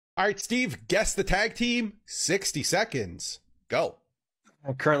All right, Steve, guess the tag team. 60 seconds. Go.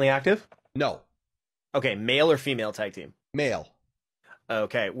 Currently active? No. Okay, male or female tag team? Male.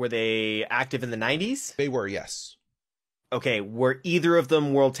 Okay, were they active in the 90s? They were, yes. Okay, were either of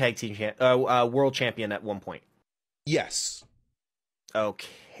them world champion at one point? Yes.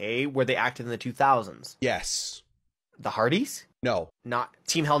 Okay, were they active in the 2000s? Yes. The Hardys? No. Not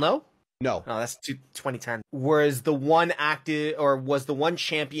Team Hell No? No. No, that's 2010. Was the one active, or was the one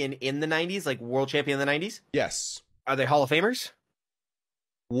champion in the 90s, like world champion in the 90s? Yes. Are they Hall of Famers?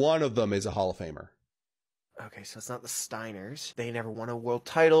 One of them is a Hall of Famer. Okay, so it's not the Steiners. They never won a world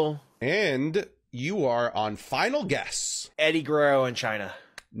title. And you are on final guess. Eddie Guerrero in China.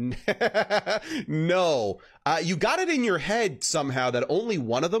 No. You got it in your head somehow that only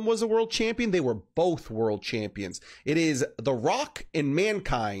one of them was a world champion. They were both world champions. It is The Rock and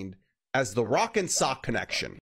Mankind as the Rock and Sock Connection.